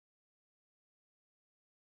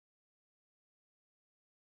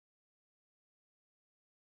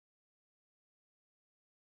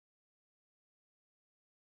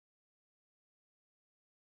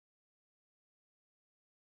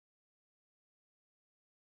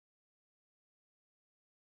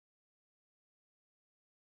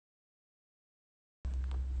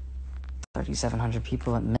3,700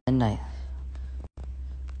 people at midnight.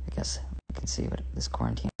 I guess we can see what this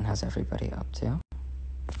quarantine has everybody up to.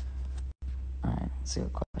 Alright, let's see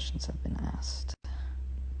what questions have been asked.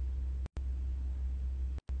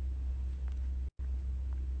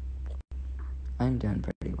 I'm doing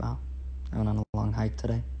pretty well. I went on a long hike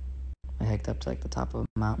today. I hiked up to like the top of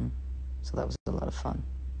a mountain, so that was a lot of fun.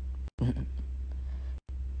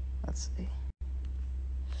 Let's see.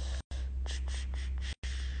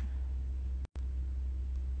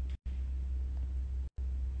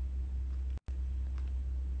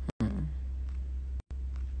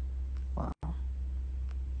 Wow.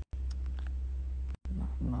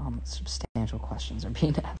 No, how much substantial questions are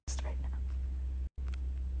being asked right now.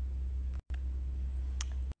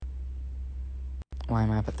 Why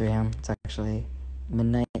am I up at 3 a.m.? It's actually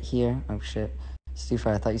midnight here. Oh shit.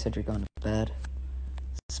 Stufa, I thought you said you're going to bed.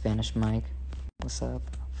 Spanish Mike, what's up?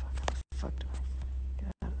 Oh, fuck, how the fuck do I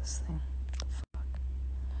get out of this thing? What the fuck?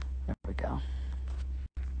 There we go.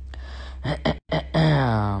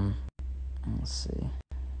 Let's see.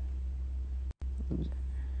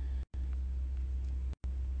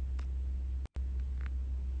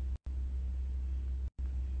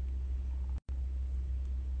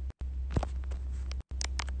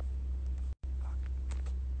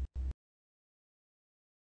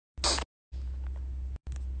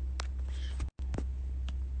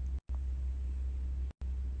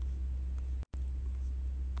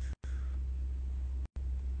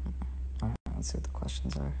 Alright, let's see what the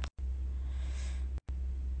questions are.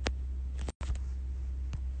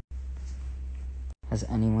 Has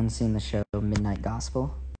anyone seen the show Midnight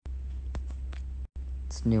Gospel?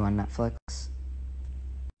 It's new on Netflix.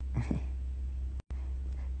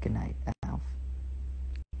 Good night, Alf.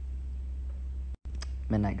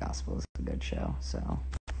 Midnight Gospel is a good show, so...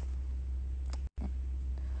 Let's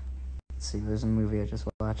see, there's a movie I just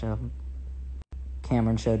watched.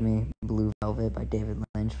 Cameron showed me Blue Velvet by David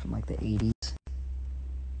Lynch from like the 80s.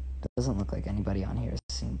 It doesn't look like anybody on here has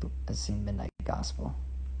seen Midnight Gospel.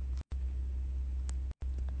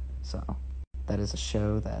 So, that is a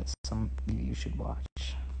show that some of you should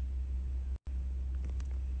watch.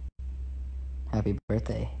 Happy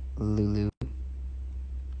birthday, Lulu.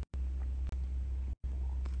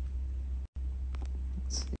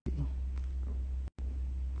 Let's see.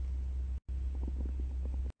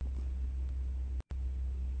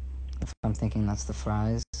 If I'm thinking that's the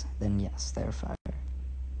fries, then yes, they're fire.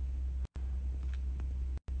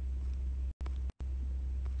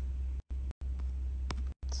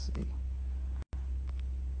 Let's see.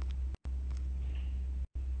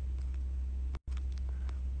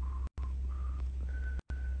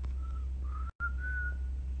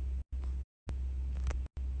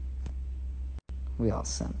 We all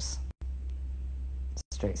simps.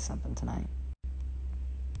 Straight simping tonight.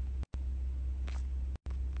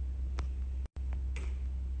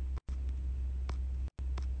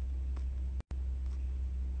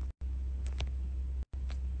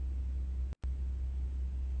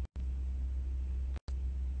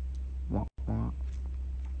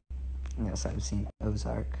 Yes, I've seen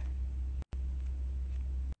Ozark.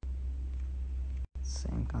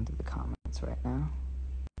 Same, going through the comments right now.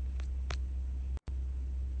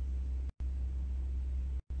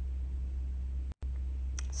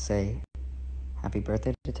 Say happy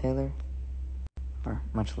birthday to Taylor, or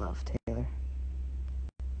much love, Taylor.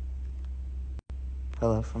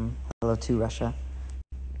 Hello to Russia.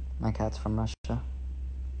 My cat's from Russia.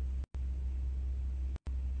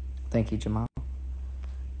 Thank you, Jamal.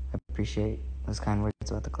 I appreciate those kind words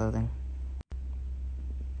about the clothing.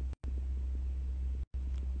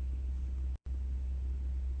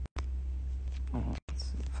 Oh, let's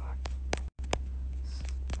see, fuck.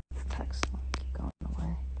 Text won't keep going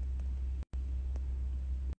away.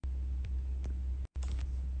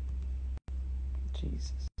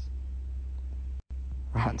 Jesus.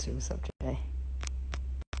 Round 2, what's up, Jay?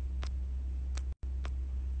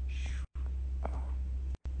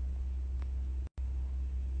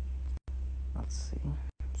 Let's see.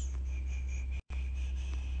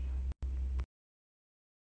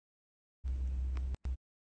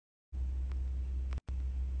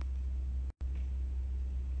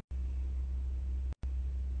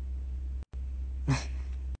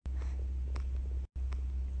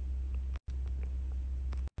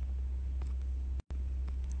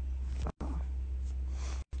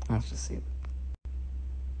 Let's just see.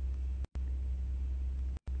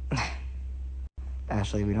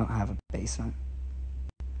 Ashley, we don't have a basement.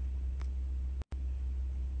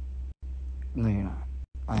 No, you're not.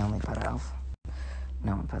 I only pet Alf.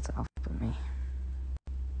 No one pets Alf but me.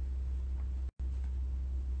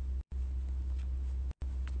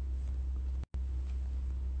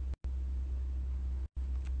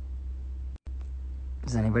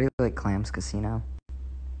 like Clams Casino.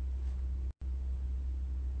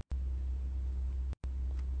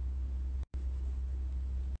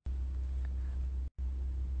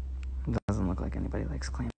 Doesn't look like anybody likes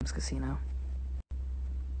Clams Casino.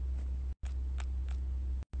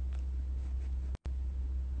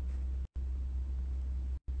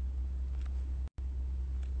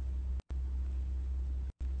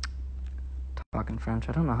 Talk in French.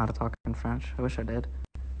 I don't know how to talk in French. I wish I did.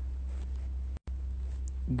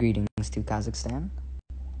 Greetings to Kazakhstan.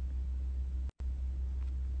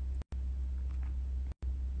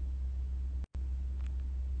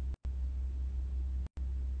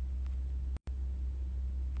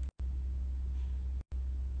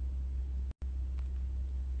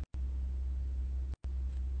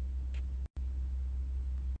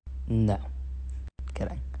 No.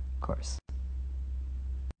 Kidding. Of course.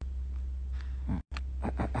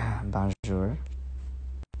 Bonjour.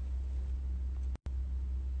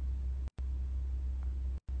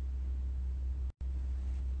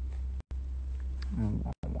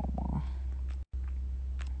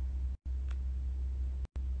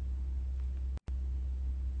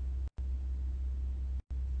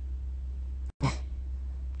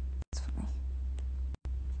 It's funny.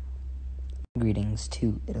 Greetings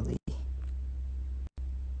to Italy.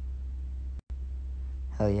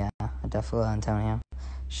 Hell yeah. Defo Antonio.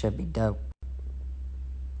 Should be dope.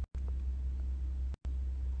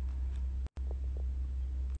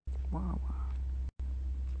 Wow.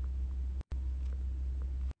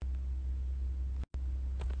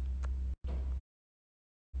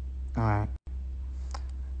 Alright.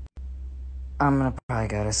 I'm gonna probably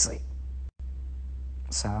go to sleep.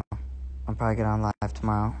 So, I'll probably get on live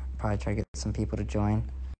tomorrow. Probably try to get some people to join.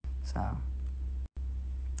 So,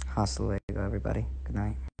 hasta luego, everybody. Good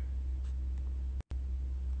night.